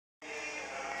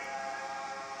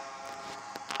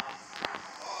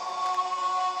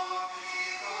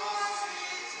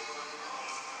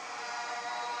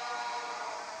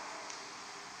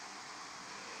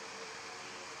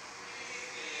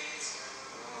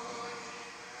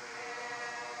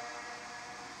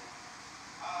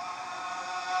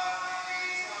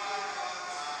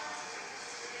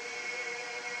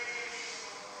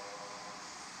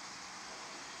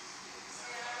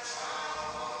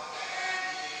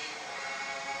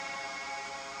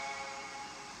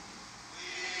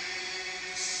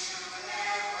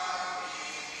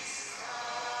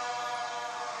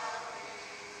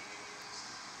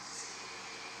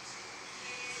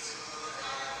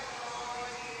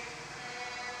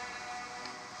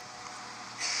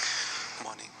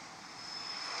morning.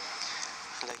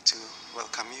 I'd like to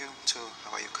welcome you to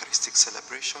our Eucharistic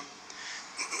celebration.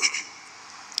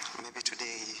 Maybe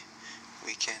today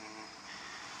we can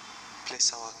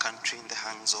place our country in the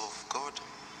hands of God,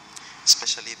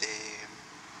 especially the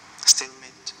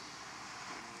stalemate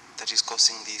that is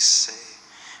causing this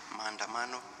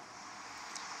maandamano.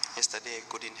 Yesterday I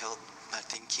couldn't help but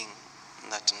thinking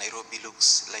that Nairobi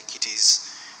looks like it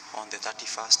is on the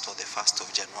 31st or the 1st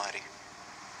of January.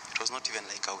 It was not even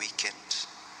like a weekend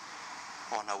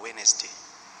on a Wednesday.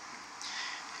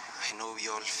 I know we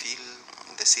all feel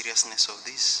the seriousness of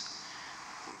this,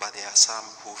 but there are some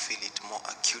who feel it more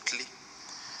acutely,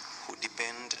 who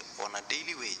depend on a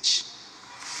daily wage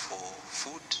for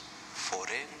food, for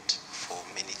rent, for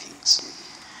many things.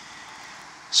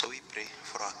 So we pray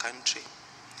for our country,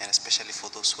 and especially for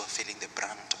those who are feeling the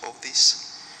brunt of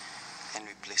this, and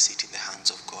we place it in the hands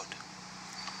of God.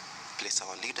 Place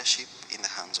our leadership in the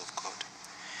hands of God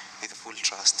with full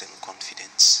trust and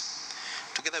confidence,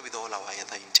 together with all our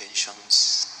other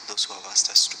intentions, those who have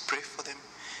asked us to pray for them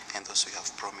and those we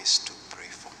have promised to pray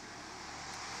for.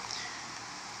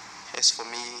 As for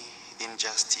me, in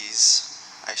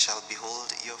justice, I shall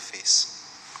behold your face.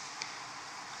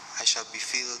 I shall be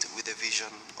filled with the vision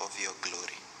of your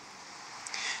glory.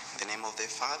 In the name of the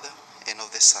Father, and of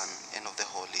the Son, and of the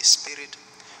Holy Spirit.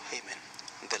 Amen.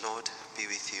 The Lord be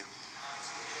with you.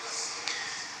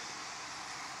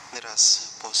 Let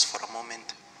us pause for a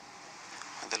moment.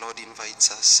 The Lord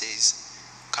invites us, says,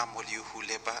 "Come all you who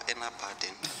labor and are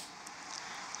burdened."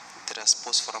 Let us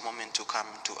pause for a moment to come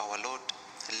to our Lord,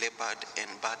 labored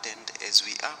and burdened as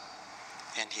we are,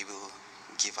 and he will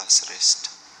give us rest,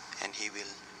 and he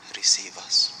will receive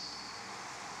us.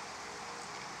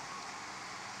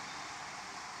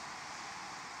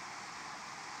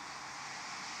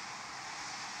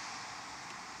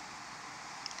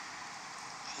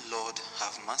 Lord,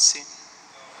 have mercy.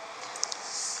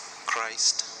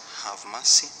 Christ, have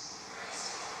mercy.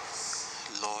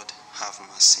 Lord, have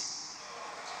mercy.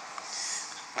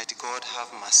 Mighty God,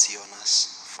 have mercy on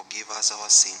us. Forgive us our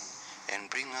sin and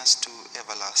bring us to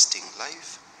everlasting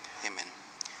life. Amen.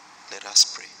 Let us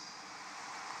pray.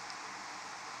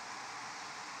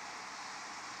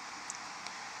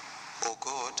 O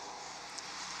God,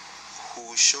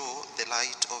 who show the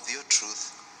light of your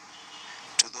truth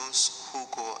to those who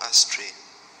go astray,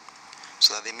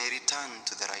 so that they may return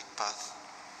to the right path,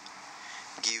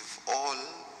 give all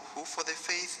who for the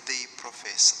faith they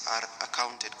profess are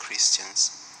accounted Christians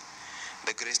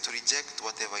the grace to reject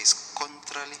whatever is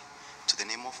contrary to the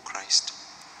name of Christ,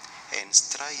 and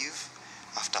strive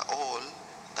after all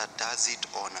that does it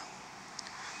honor.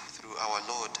 Through our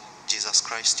Lord Jesus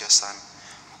Christ, your Son,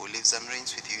 who lives and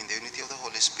reigns with you in the unity of the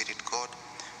Holy Spirit, God,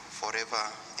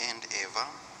 forever and ever.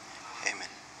 Amen.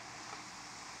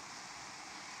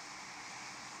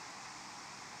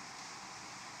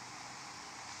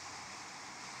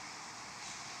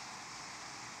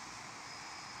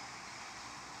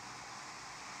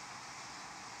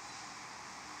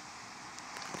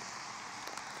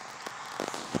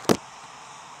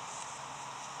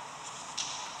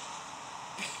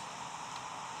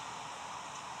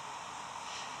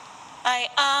 I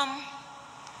am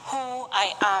who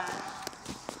I am.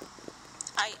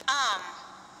 I am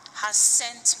has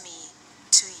sent me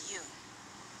to you.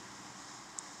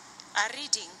 A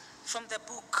reading from the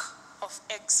book of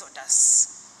Exodus.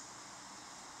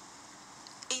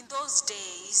 In those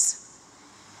days,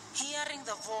 hearing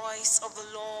the voice of the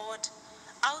Lord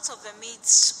out of the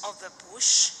midst of the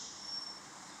bush,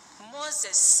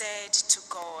 Moses said to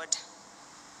God,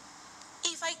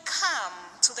 "If I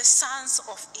come to the sons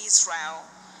of Israel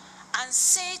and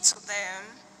say to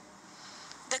them,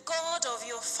 'The God of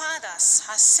your fathers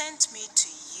has sent me to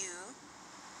you,'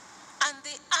 and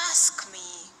they ask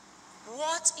me,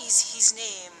 'What is his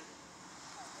name?'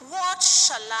 what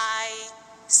shall I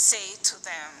say to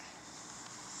them?"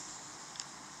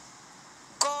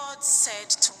 God said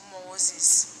to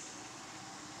Moses,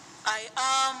 "I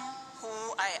am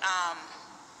who I am."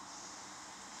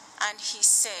 And he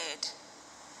said,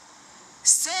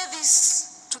 "Say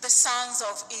this to the sons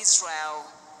of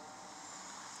Israel,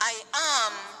 'I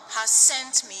am has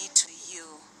sent me to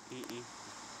you.'"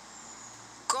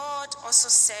 God also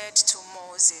said to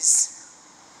Moses,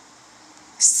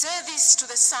 "Say this to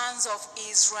the sons of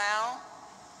Israel,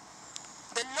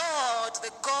 'The Lord,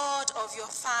 the God of your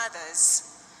fathers,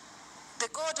 the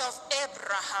God of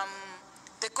Abraham,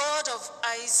 the God of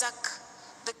Isaac,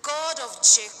 the God of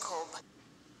Jacob,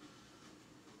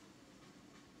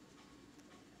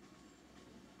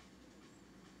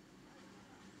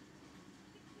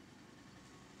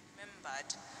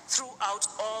 remembered throughout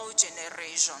all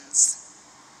generations.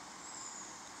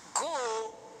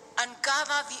 Go and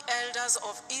gather the elders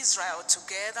of Israel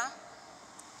together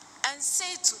and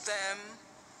say to them,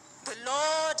 the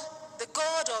Lord, the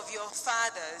God of your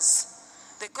fathers,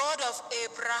 the God of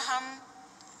Abraham,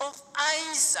 of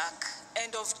Isaac,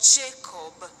 and of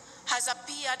Jacob, has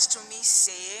appeared to me,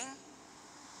 saying,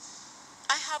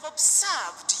 I have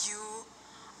observed you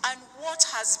and what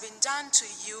has been done to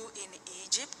you in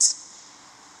Egypt,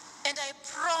 and I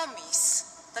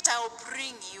promise that I will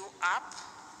bring you up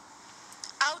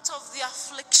out of the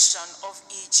affliction of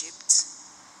Egypt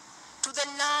to the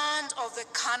land of the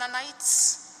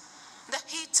Canaanites, the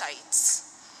Hittites,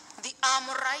 the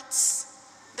Amorites,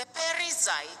 the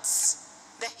Perizzites,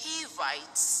 the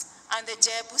Hivites, and the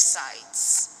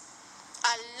Jebusites,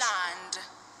 a land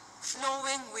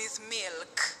flowing with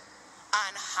milk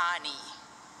and honey.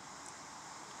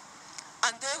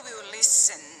 And they will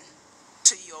listen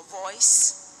to your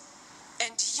voice,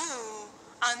 and you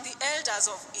and the elders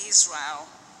of Israel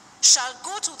shall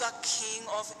go to the king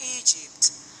of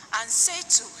Egypt and say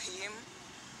to him,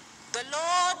 the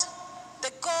Lord,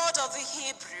 the God of the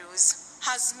Hebrews,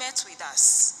 has met with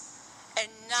us. And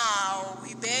now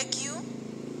we beg you,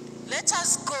 let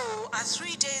us go a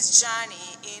 3 days'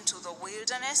 journey into the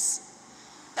wilderness,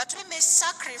 that we may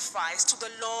sacrifice to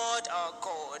the Lord our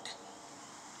God.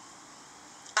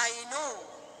 I know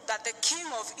that the king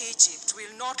of Egypt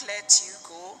will not let you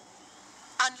go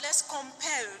unless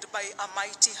compelled by a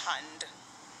mighty hand.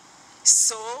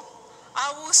 So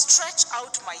I will stretch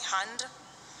out my hand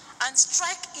and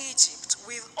strike Egypt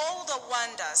with all the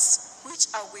wonders which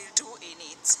I will do in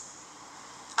it.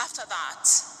 After that,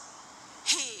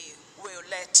 he will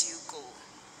let you go.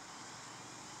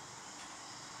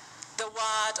 The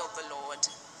word of the Lord.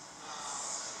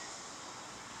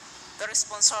 The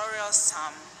responsorial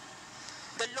psalm.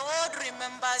 The Lord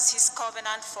remembers his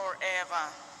covenant forever.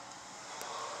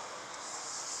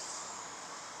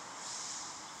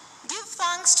 Give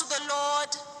thanks to the Lord,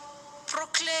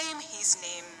 proclaim his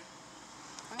name.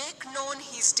 Make known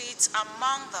his deeds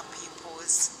among the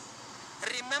peoples.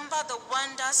 Remember the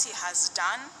wonders he has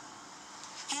done,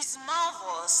 his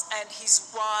marvels and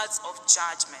his words of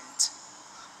judgment.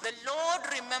 The Lord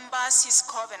remembers his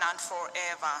covenant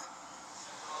forever.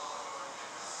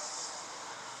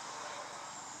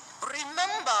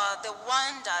 Remember the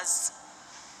wonders,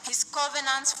 his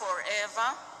covenants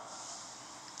forever.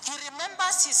 He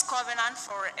remembers his covenant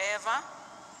forever,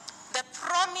 the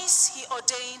promise he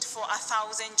ordained for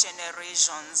 1,000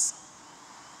 generations,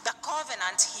 the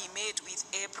covenant he made with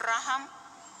Abraham,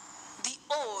 the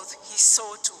oath he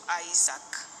swore to Isaac.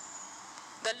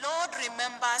 The Lord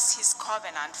remembers his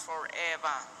covenant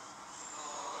forever.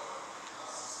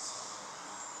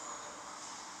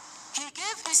 He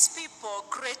gave his people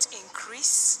great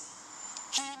increase.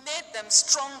 He made them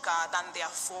stronger than their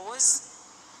foes,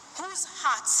 whose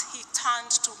hearts he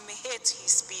turned to hate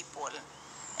his people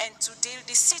and to deal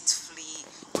deceitfully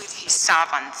with his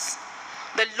servants.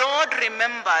 The Lord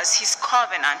remembers his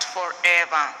covenant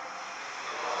forever.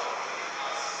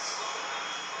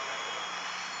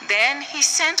 Then he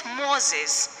sent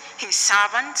Moses, his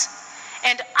servant,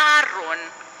 and Aaron,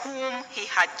 whom he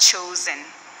had chosen.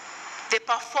 They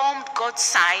performed God's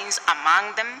signs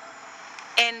among them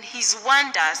and his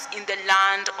wonders in the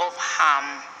land of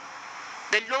Ham.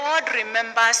 The Lord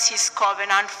remembers his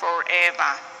covenant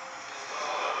forever.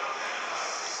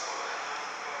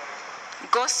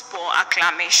 Gospel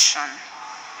acclamation.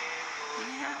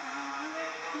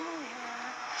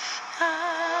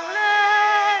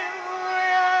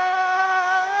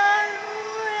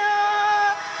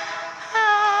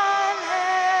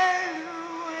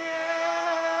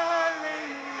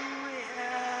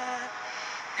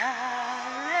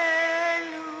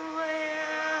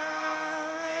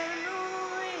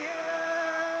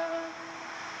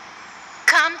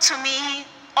 Come to me,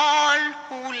 all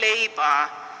who labor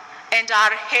and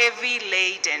are heavy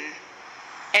laden,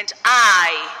 and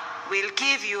I will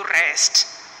give you rest,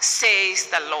 says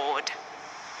the Lord.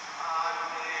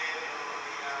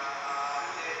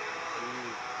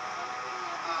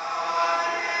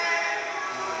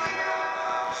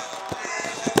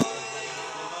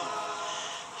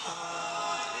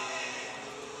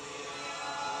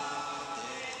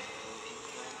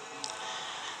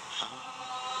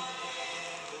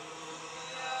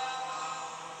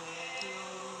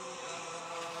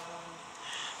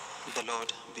 The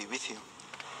Lord be with you.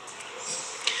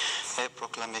 A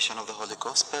proclamation of the Holy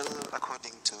Gospel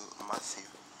according to Matthew.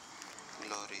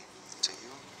 Glory to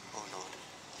you, O Lord.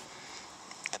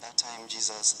 At that time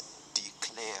Jesus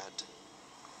declared,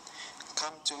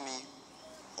 come to me,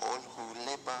 all who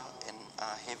labor and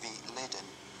are heavy laden,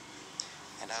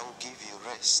 and I will give you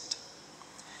rest.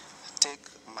 Take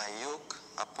my yoke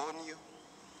upon you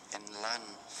and learn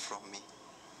from me.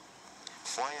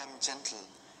 For I am gentle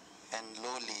and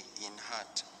lowly in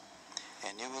heart,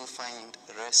 and you will find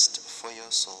rest for your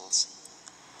souls.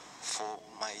 For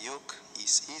my yoke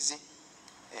is easy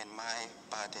and my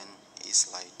burden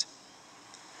is light.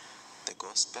 The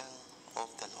Gospel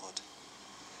of the Lord.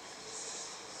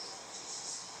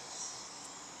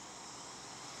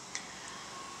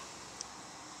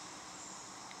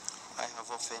 I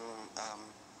have often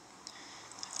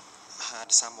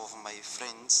heard some of my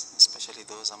friends, especially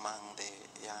those among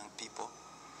the young people,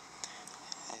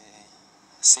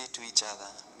 say to each other,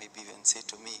 maybe even say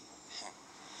to me,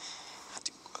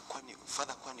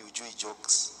 Father, kwani ujui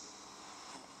jokes?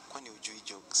 Kwani ujui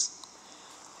jokes?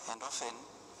 And often,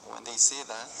 when they say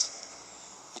that,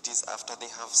 it is after they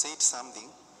have said something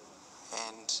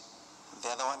and the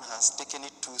other one has taken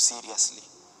it too seriously.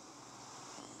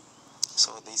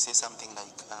 So they say something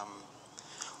like,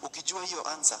 ukijua hiyo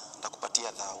answer,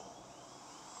 ndakupatia thou.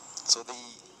 So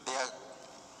they are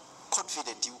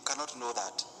confident you cannot know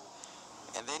that.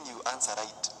 And then you answer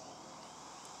right.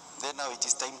 Then now it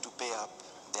is time to pay up.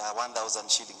 There are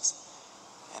 1,000 shillings.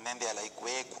 And then they are like,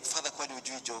 Father, kwani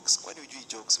ujui jokes? Kwani ujui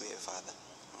jokes, Father?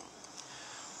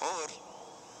 Or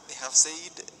they have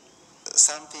said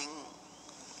something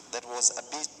that was a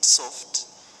bit soft,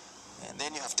 and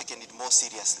then you have taken it more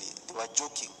seriously. They were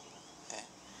joking.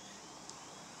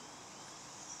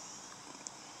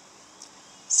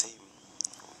 Say,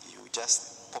 you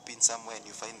just pop in somewhere and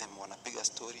you find them on a bigger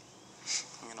story.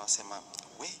 Sema,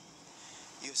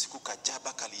 hiyo siku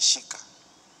kajaba kalishika.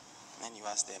 Then you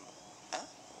ask them,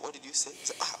 what did you say?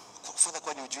 Say, Father,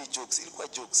 kwani ujui jokes? Ilikuwa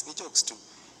jokes, ni jokes too.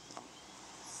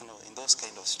 In those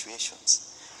kind of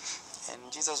situations.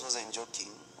 And Jesus wasn't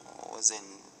joking, wasn't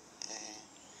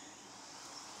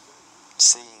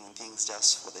saying things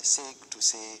just for the sake to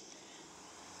say,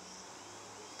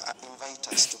 invite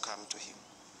us to come to him,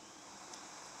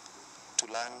 to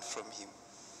learn from him,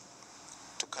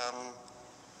 to come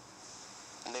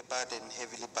labored and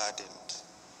heavily burdened,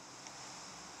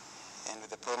 and with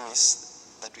the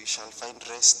promise that we shall find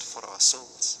rest for our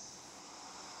souls.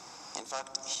 In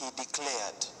fact, he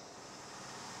declared,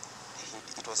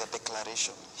 it was a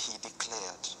declaration, he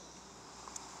declared,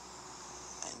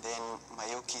 and then my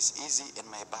yoke is easy and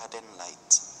my burden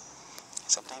light.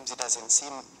 Sometimes it doesn't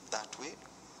seem that way,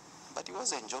 but he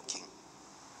wasn't joking.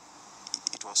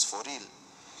 It was for real.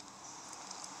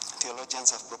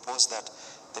 Theologians have proposed that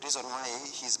the reason why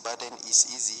his burden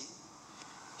is easy,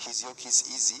 his yoke is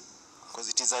easy, because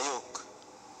it is a yoke.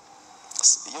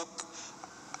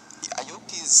 A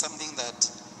yoke is something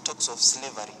that talks of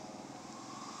slavery.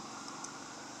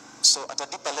 So at a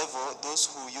deeper level, those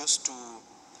who used to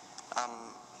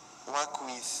work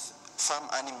with farm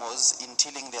animals in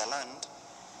tilling their land,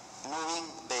 knowing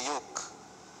the yoke,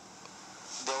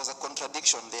 there was a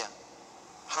contradiction there.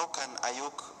 How can a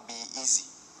yoke be easy?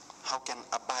 How can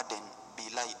a burden be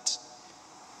light?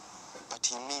 But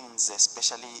he means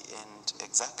especially and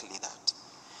exactly that.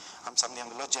 Some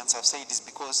theologians have said is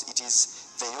because it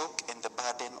is the yoke and the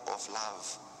burden of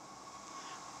love.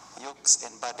 Yokes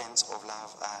and burdens of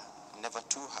love are never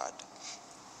too hard.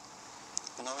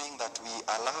 Knowing that we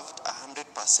are loved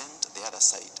 100% the other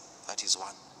side, that is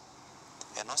one.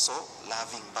 And also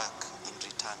loving back in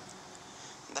return.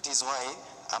 That is why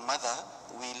a mother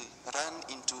will run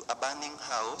into a burning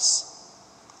house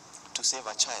to save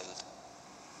a child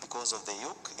because of the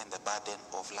yoke and the burden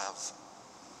of love.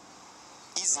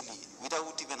 Easily,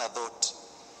 without even a thought.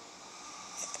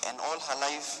 And all her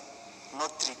life,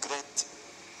 not regret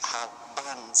her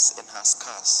burns and her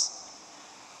scars.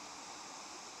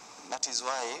 That is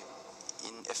why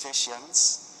in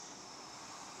Ephesians,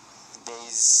 there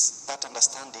is that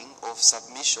understanding of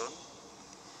submission,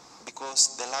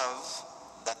 because the love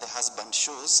that the husband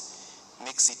shows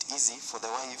makes it easy for the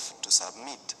wife to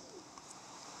submit.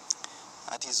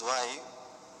 That is why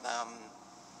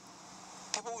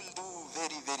people will do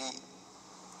very, very,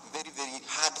 very, very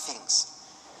hard things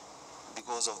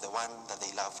because of the one that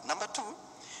they love. Number two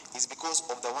is because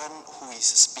of the one who is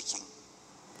speaking.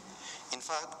 In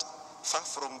fact, far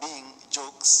from being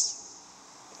jokes,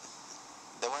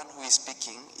 the one who is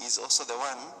speaking is also the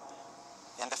one,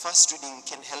 and the first reading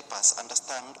can help us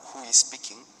understand who is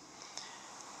speaking.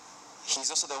 He's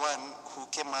also the one who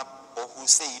came up or who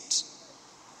said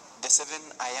the 7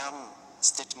 I am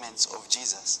statements of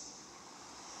Jesus.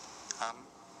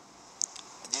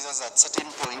 Jesus at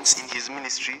certain points in his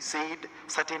ministry said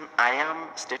certain I am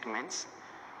statements,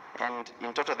 and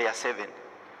in total there are 7.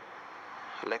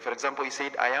 Like for example, he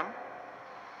said I am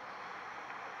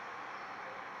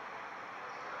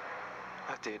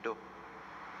Atedo.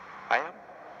 I am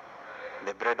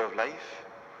the bread of life.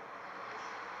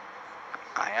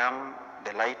 I am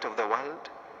the light of the world.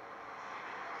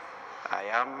 I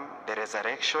am the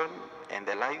resurrection and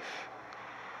the life.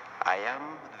 I am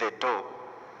the door.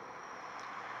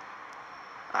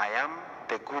 I am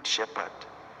the good shepherd.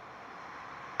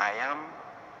 I am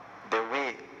the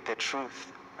way, the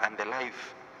truth, and the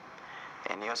life.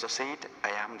 And he also said, I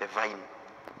am the vine.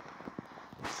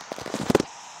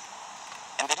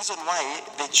 And the reason why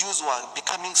the Jews were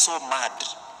becoming so mad,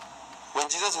 when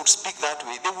Jesus would speak that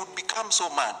way, they would become so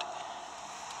mad.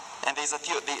 And there is a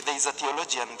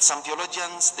theologian, some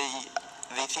theologians,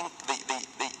 they think,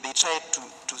 they try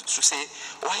to say,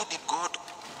 why did God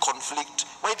conflict?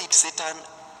 Why did Satan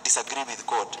disagree with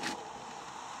God?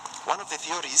 One of the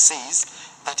theories says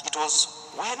that it was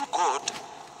when God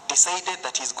decided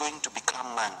that he's going to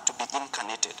become man, to be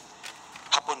incarnated.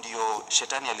 Hapo ndio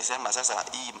shetani alisema sasa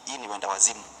hii ni wenda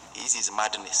wazimu. This is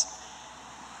madness.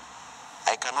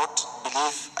 I cannot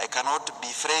believe, I cannot be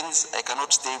friends, I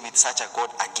cannot stay with such a God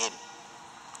again.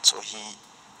 So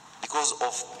because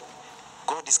of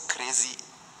God is crazy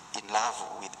in love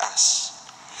with us.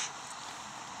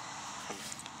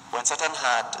 When Satan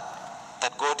heard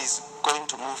that God is going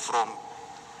to move from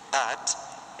that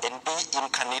and be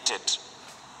incarnated,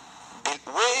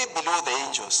 way below the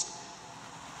angels,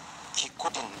 he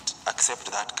couldn't accept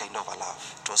that kind of a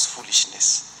love. It was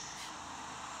foolishness.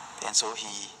 And so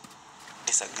he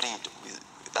disagreed with,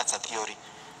 that's a theory.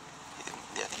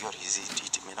 Their theory is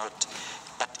it may not,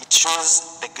 but it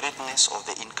shows the greatness of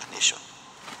the incarnation.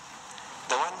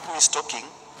 The one who is talking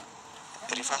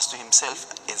refers to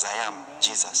himself as I am,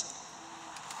 Jesus.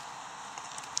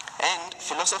 And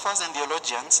philosophers and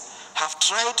theologians have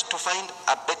tried to find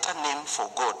a better name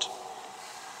for God,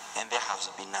 and there has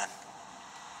been none.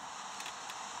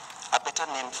 A better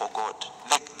name for God,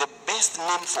 the best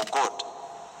name for God.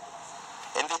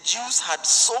 And the Jews had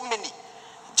so many,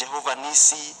 Jehovah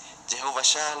Nissi, Jehovah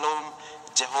Shalom,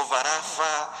 Jehovah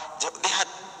Rapha. They had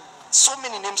so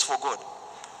many names for God.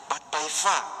 But by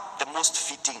far, the most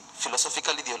fitting,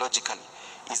 philosophically, theologically,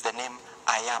 is the name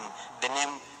I am, the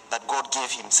name that God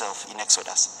gave himself in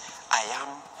Exodus. I am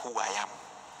who I am.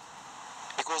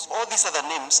 Because all these other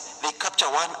names, they capture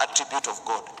one attribute of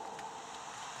God.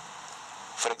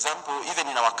 For example, even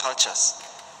in our cultures,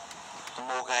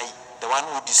 Mogai, the one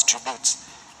who distributes,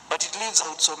 but it leaves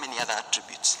out so many other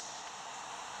attributes.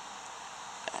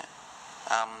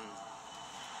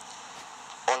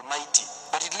 Almighty,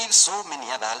 but it leaves so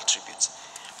many other attributes.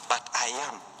 But I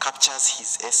am captures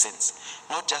his essence,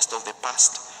 not just of the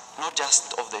past, not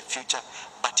just of the future,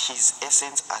 but his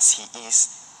essence as he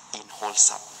is in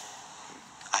wholesome.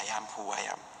 I am who I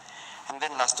am. And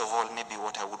then last of all, maybe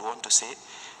what I would want to say,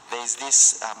 there is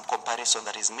this comparison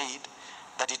that is made,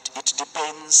 that it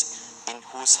depends in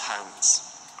whose hands.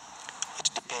 It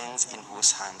depends in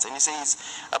whose hands. And he says,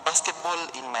 a basketball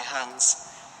in my hands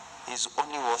is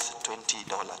only worth $20,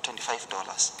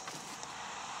 $25.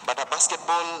 But a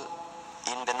basketball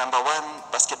in the number one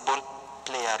basketball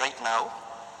player right now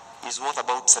is worth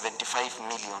about $75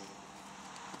 million.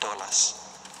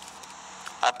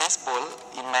 A baseball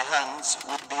in my hands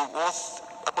would be worth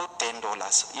about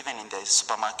 $10, even in the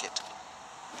supermarket.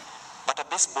 But a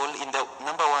baseball in the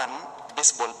number one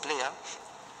baseball player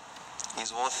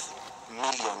is worth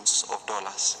millions of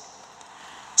dollars.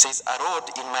 Says, a rod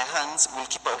in my hands will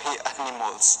keep away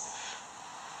animals.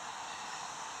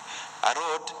 A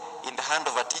rod in the hand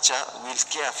of a teacher will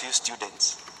scare a few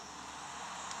students,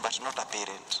 but not a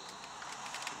parent.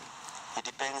 It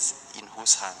depends in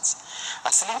whose hands.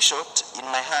 A slingshot in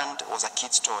my hand was a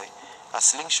kid's toy. A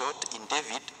slingshot in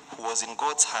David, who was in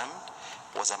God's hand,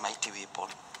 was a mighty weapon.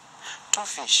 2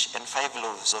 fish and 5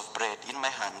 loaves of bread in my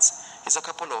hands is a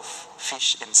couple of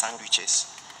fish and sandwiches.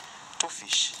 2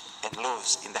 fish and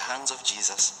loaves in the hands of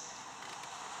Jesus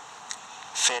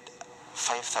fed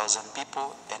 5,000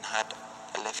 people and had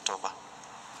a leftover.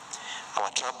 Our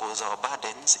troubles, our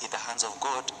burdens in the hands of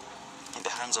God, in the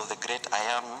hands of the great I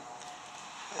am,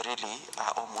 really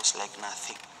are almost like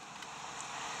nothing.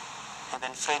 And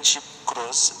then friendship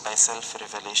grows by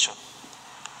self-revelation,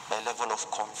 by level of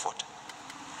comfort.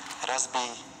 Let us be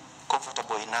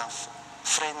comfortable enough,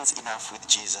 friends enough with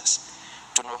Jesus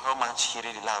to know how much he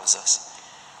really loves us,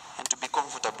 and to be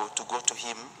comfortable to go to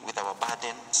him with our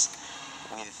burdens,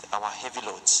 with our heavy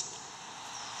loads.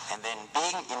 And then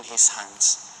being in his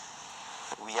hands,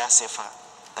 we are safer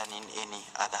than in any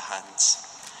other hands.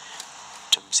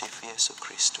 Tumsifu Yesu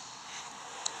Kristo.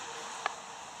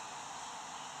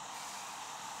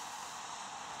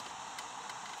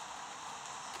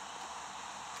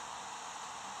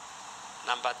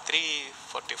 Number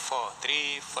 344,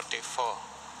 344.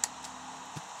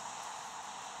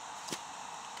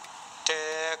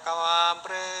 take our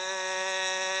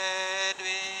bread,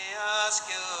 we ask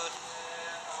you.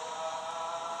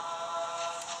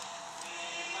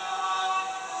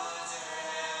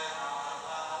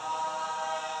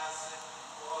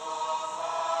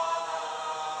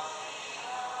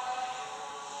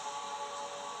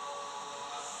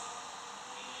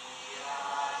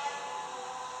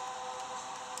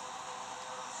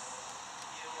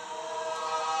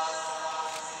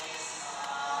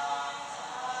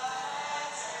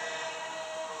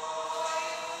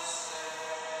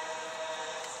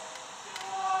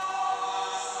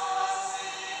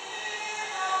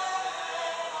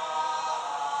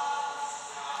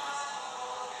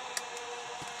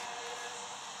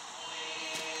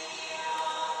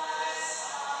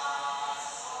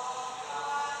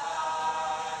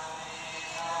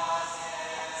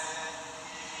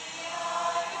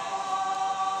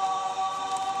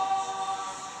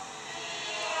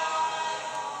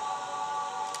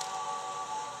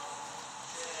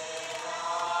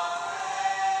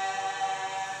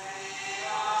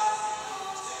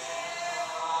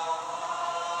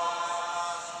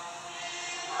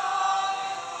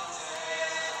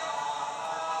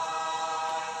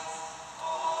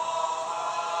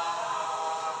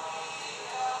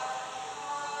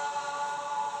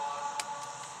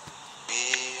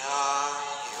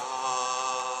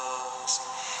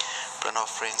 Now,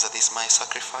 friends, that this my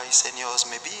sacrifice and yours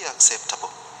may be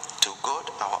acceptable to God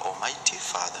our Almighty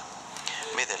Father.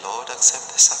 May the Lord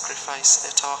accept the sacrifice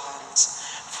at our hands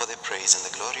for the praise and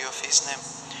the glory of his name,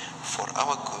 for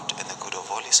our good and the good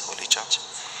of all his holy church.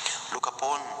 Look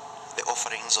upon the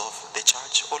offerings of the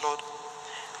church, O Lord,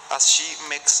 as she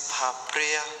makes her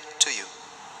prayer to you,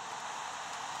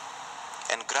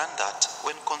 and grant that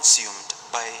when consumed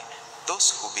by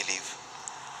those who believe,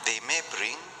 they may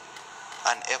bring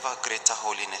an ever greater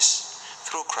holiness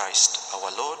through Christ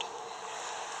our Lord.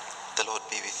 The Lord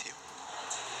be with you.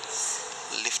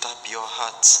 Lift up your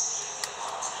hearts.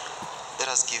 Let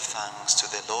us give thanks to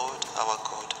the Lord our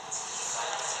God.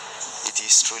 It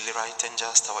is truly right and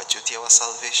just, our duty, our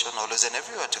salvation, always and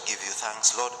everywhere to give you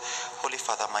thanks, Lord, Holy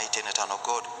Father, mighty and eternal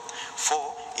God.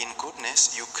 For in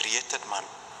goodness you created man,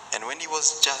 and when he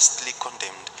was justly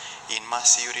condemned, in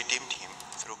mercy you redeemed him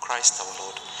through Christ our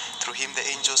Lord. Through him the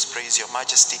angels praise your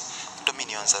majesty,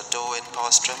 dominions adore, and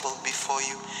powers tremble before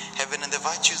you. Heaven and the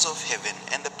virtues of heaven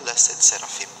and the blessed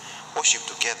seraphim worship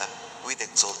together with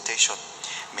exaltation.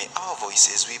 May our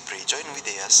voices, we pray, join with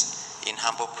theirs in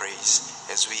humble praise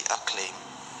as we acclaim.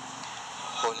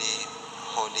 Holy,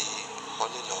 holy,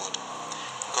 holy Lord,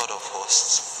 God of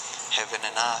hosts, heaven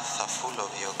and earth are full of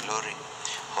your glory.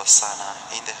 Hosanna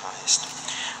in the highest.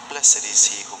 Blessed is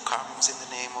he who comes in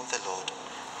the name of the Lord.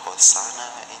 Hosanna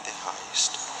in the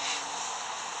highest.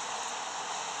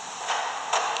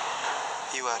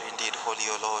 You are indeed holy,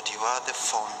 O Lord. You are the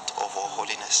fount of all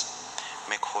holiness.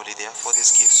 Make holy, therefore,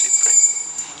 these gifts, we pray,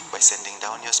 by sending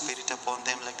down your Spirit upon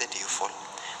them like the dewfall,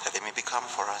 that they may become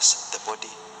for us the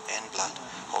body and blood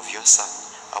of your Son,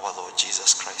 our Lord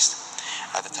Jesus Christ.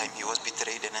 At the time he was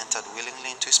betrayed and entered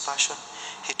willingly into his passion,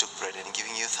 he took bread, and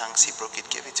giving you thanks, he broke it,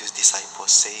 gave it to his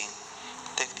disciples, saying,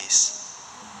 "Take this,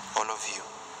 all of you,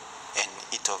 and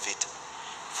eat of it,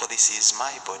 for this is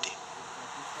my body,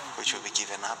 which will be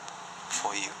given up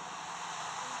for you."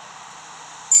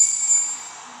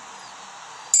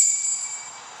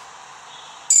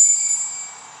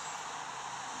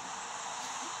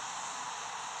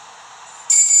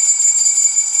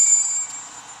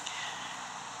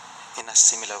 In a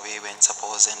similar way, when supper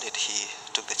was ended, he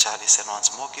took the chalice, and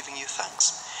once more giving you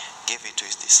thanks, gave it to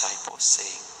his disciples,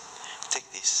 saying, "Take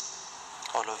this,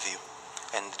 all of you,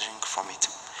 and drink from it.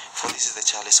 For this is the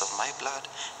chalice of my blood,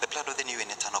 the blood of the new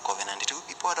and eternal covenant. It will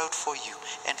be poured out for you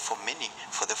and for many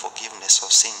for the forgiveness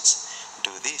of sins.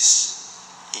 Do this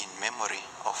in memory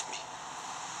of me."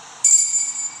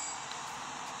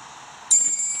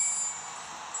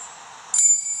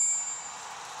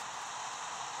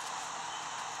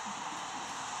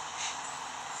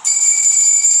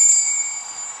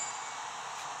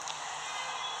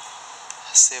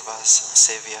 Save us,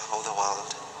 Savior of the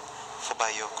world, for by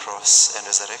your cross and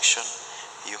resurrection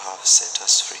you have set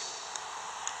us free.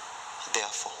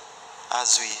 Therefore,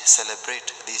 as we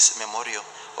celebrate this memorial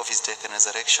of his death and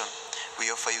resurrection,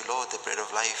 we offer you, Lord, the bread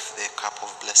of life, the cup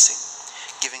of blessing,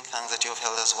 giving thanks that you have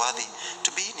held us worthy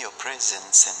to be in your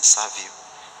presence and serve you.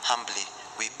 Humbly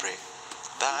we pray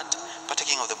that,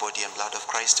 partaking of the body and blood of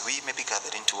Christ, we may be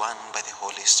gathered into one by the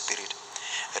Holy Spirit.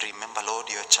 Remember, Lord,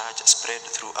 your church spread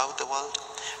throughout the world.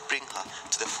 Bring her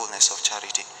to the fullness of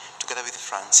charity, together with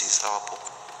Francis, our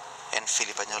Pope, and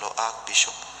Philip Agnolo,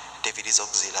 Archbishop, David, his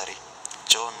auxiliary,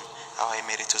 John, our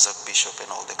Emeritus Archbishop and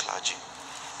all the clergy.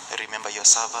 Remember your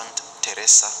servant,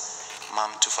 Teresa, Mom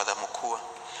to Father Mukua,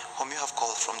 whom you have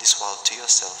called from this world to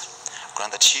yourself.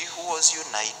 Grant that she who was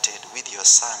united with your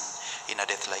Son in a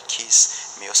death like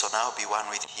his may also now be one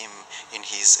with him in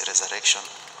his resurrection.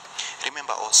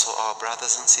 Remember also our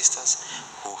brothers and sisters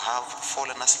who have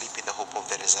fallen asleep in the hope of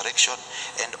the resurrection,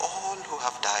 and all who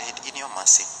have died in your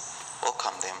mercy.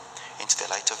 Welcome them into the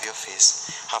light of your face.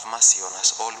 Have mercy on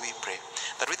us all, we pray,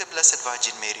 that with the Blessed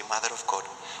Virgin Mary, Mother of God,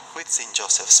 with Saint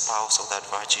Joseph, spouse of that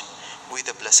Virgin, with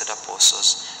the blessed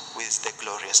apostles, with the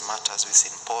glorious martyrs, with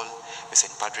Saint Paul, with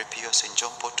Saint Padre Pio, Saint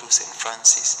John Paul II, Saint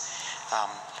Francis,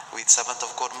 with servant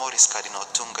of God Maurice Cardinal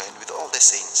Tunga, and with all the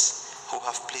saints who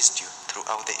have pleased you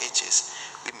throughout the ages,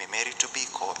 we may merit to be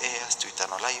co-heirs to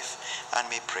eternal life, and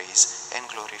may praise and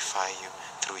glorify you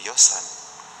through your Son,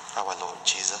 our Lord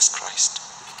Jesus Christ.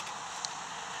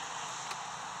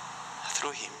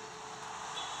 Through him,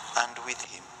 and with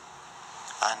him,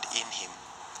 and in him,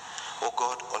 O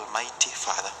God, Almighty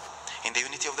Father, in the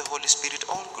unity of the Holy Spirit,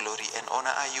 all glory and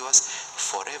honor are yours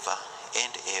forever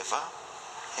and ever.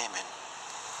 Amen.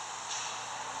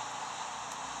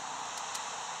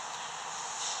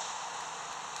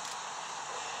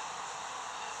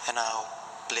 And now,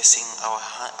 placing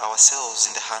ourselves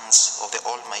in the hands of the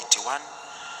Almighty One,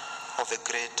 of the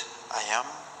great I Am,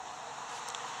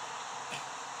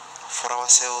 for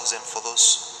ourselves and for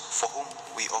those for whom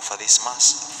we offer this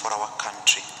Mass, for our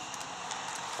country,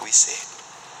 we say,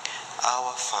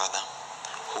 Our Father,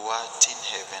 who art in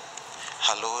heaven,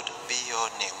 hallowed be your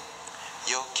name.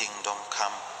 Your kingdom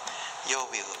come, your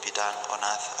will be done on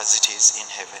earth as it is in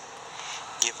heaven.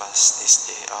 Give us this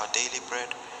day our daily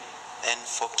bread, and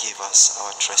forgive us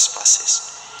our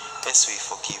trespasses, as we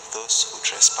forgive those who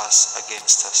trespass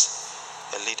against us.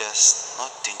 And lead us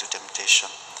not into temptation,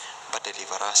 but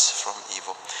deliver us from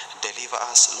evil. Deliver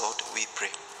us, Lord, we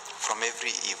pray, from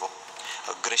every evil.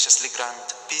 Graciously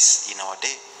grant peace in our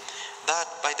day, that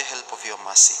by the help of your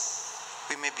mercy,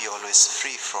 we may be always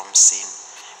free from sin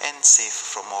and safe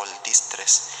from all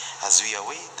distress, as we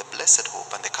await the blessed hope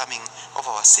and the coming of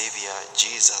our Savior,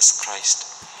 Jesus Christ.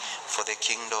 For the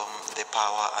kingdom, the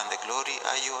power, and the glory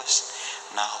are yours,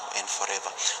 now and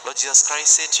forever. Lord Jesus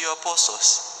Christ said to your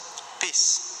apostles,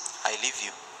 Peace I leave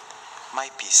you, my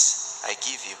peace I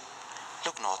give you.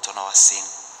 Look not on our sin,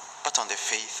 but on the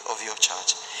faith of your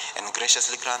church, and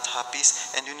graciously grant her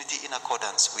peace and unity in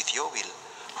accordance with your will,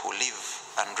 who live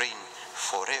and reign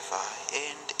forever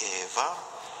and ever.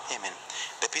 Amen.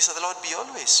 The peace of the Lord be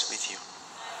always with you.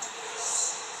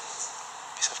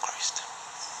 Peace of Christ.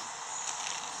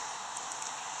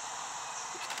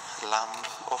 Lamb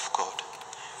of God,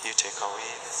 you take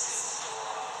away the sin.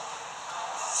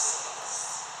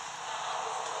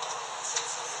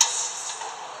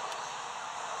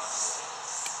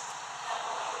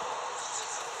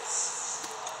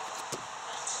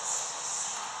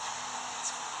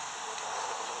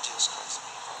 Lord Jesus Christ,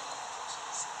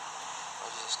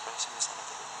 Lord Jesus Christ, in the Son of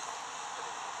the living God.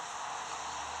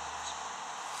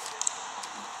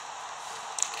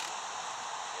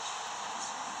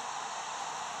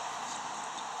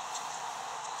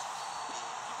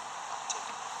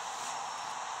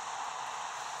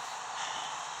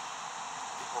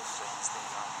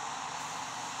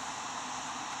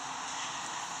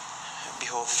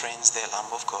 Behold, friends, the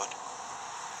Lamb of God.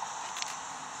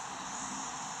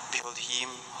 Behold him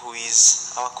who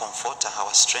is our comforter,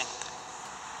 our strength,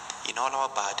 in all our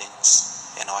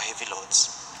burdens and our heavy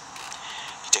loads.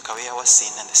 You take away our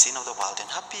sin and the sin of the world, and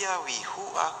happy are we who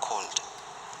are called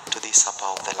to this supper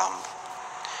of the Lamb.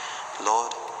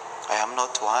 Lord, I am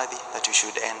not worthy that you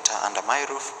should enter under my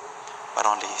roof, but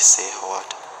only say a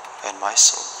word, and my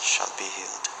soul shall be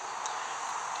healed.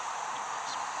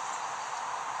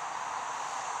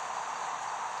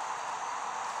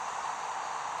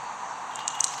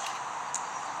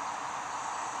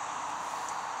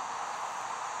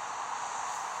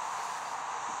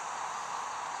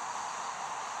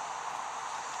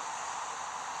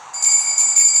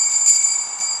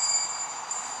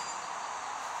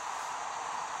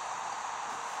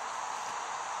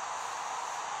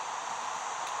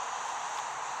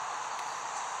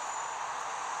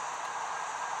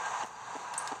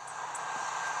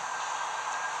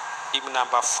 Hymn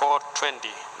number 420.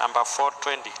 Number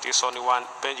 420. This is only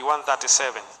page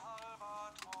 137.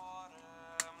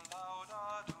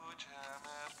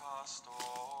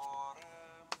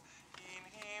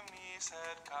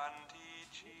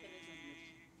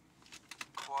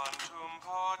 Quantum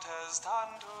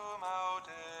potestantem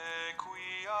aude,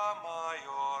 quia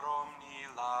maior omni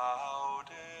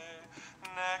laude,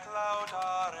 nec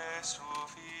laudare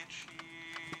sufficit.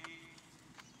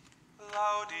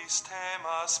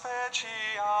 tema specialis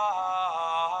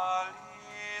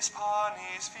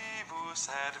panis vivus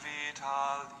et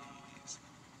vitalis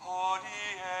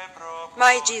hodie pro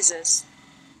My Jesus,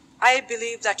 I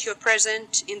believe that you're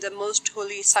present in the most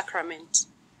holy sacrament.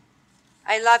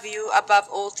 I love you above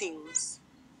all things,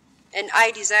 and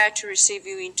I desire to receive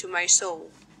you into my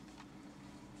soul.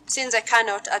 Since I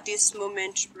cannot at this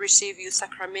moment receive you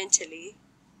sacramentally,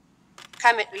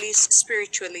 come at least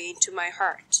spiritually into my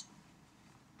heart.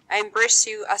 I embrace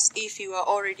you as if you are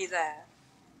already there,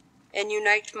 and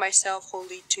unite myself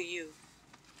wholly to you.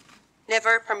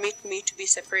 Never permit me to be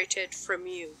separated from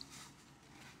you.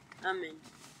 Amen.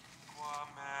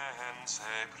 Quamen se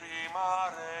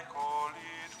prima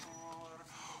recolitur,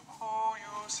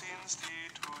 huius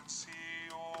institutio,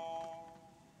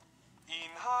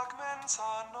 in hac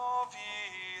mensa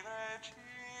novi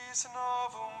regis,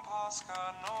 novum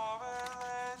Pascha nove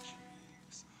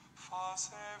legis,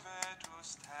 face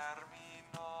vetus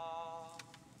termina,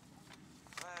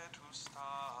 vetus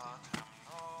statem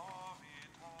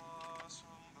novitas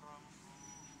umbram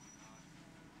fugat.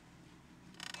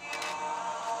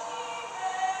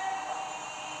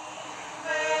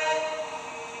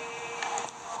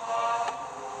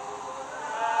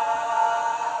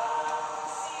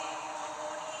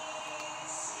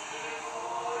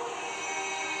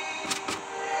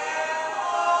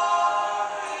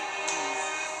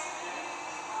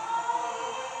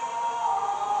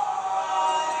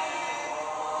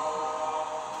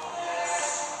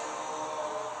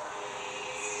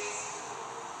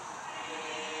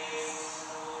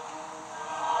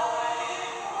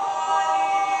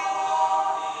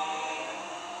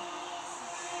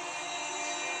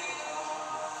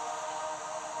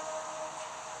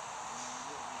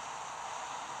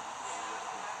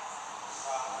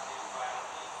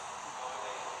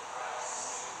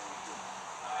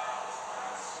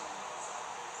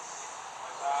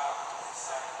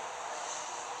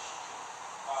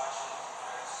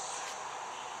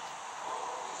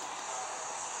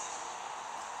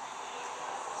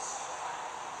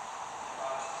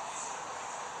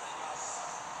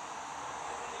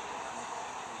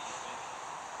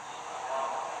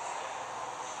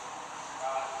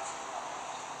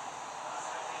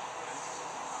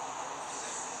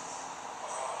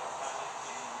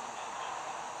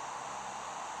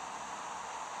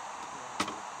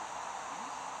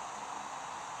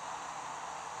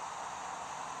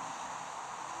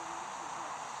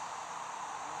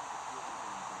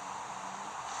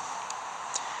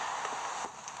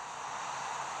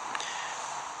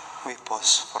 We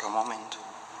pause for a moment,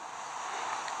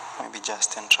 maybe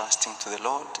just entrusting to the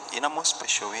Lord in a most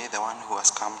special way, the one who has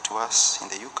come to us in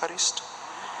the Eucharist,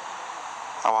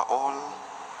 our all,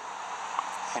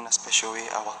 in a special way,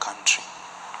 our country.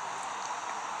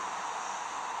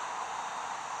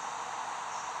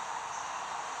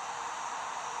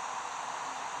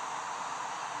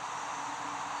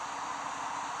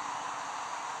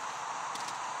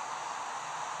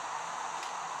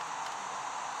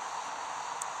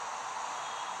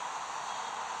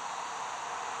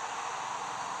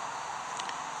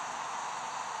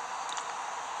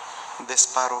 The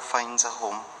sparrow finds a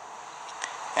home,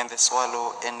 and the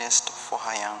swallow a nest for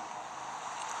her young.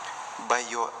 By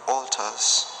your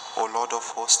altars, O Lord of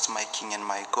hosts, my King and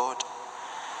my God,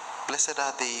 blessed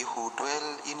are they who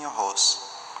dwell in your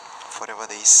house, forever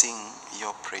they sing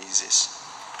your praises.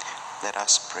 Let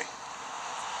us pray.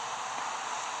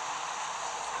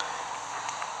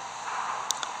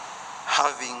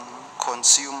 Having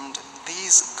consumed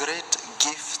these great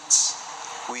gifts,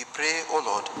 we pray, O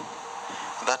Lord,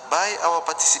 that by our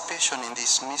participation in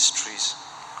these mysteries,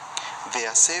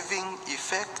 their saving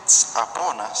effects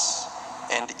upon us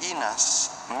and in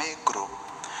us may grow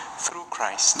through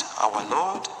Christ our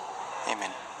Lord.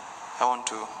 Amen. I want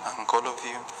to thank all of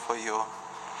you for your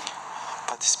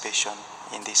participation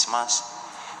in this Mass,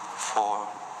 for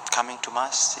coming to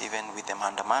Mass even with the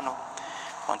Maandamano.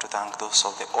 I want to thank those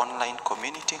of the online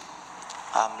community.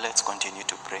 Let's continue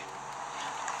to pray.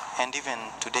 And even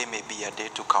today may be a day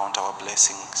to count our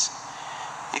blessings.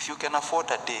 If you can afford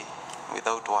a day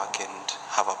without work and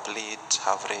have a plate,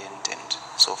 have rent and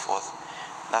so forth,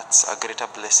 that's a greater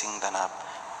blessing than a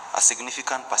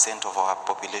significant percent of our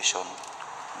population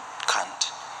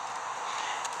can't.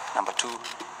 Number two,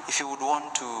 if you would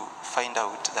want to find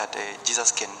out that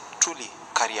Jesus can truly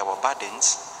carry our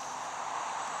burdens,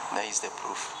 there is the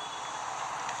proof.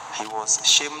 He was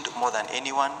shamed more than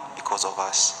anyone because of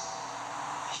us.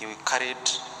 He carried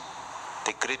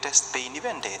the greatest pain,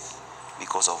 even death,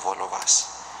 because of all of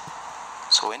us.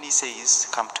 So when he says,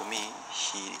 come to me,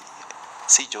 he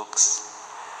jokes,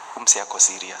 umse ako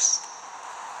serious.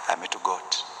 I'm to God.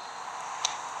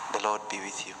 The Lord be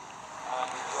with you.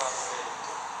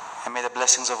 And may the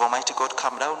blessings of Almighty God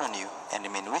come down on you and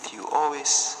remain with you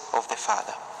always, of the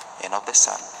Father, and of the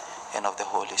Son, and of the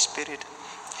Holy Spirit.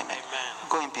 Amen. Amen.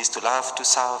 Go in peace to love, to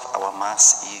serve. Our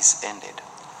Mass is ended.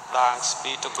 Thanks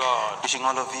be to God. Wishing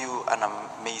all of you an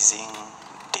amazing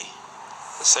day.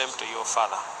 The same to you,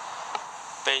 Father.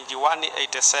 Page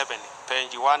 187.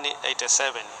 Page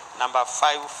 187. Number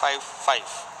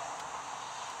 555.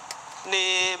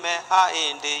 Name I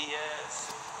in the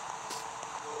yes.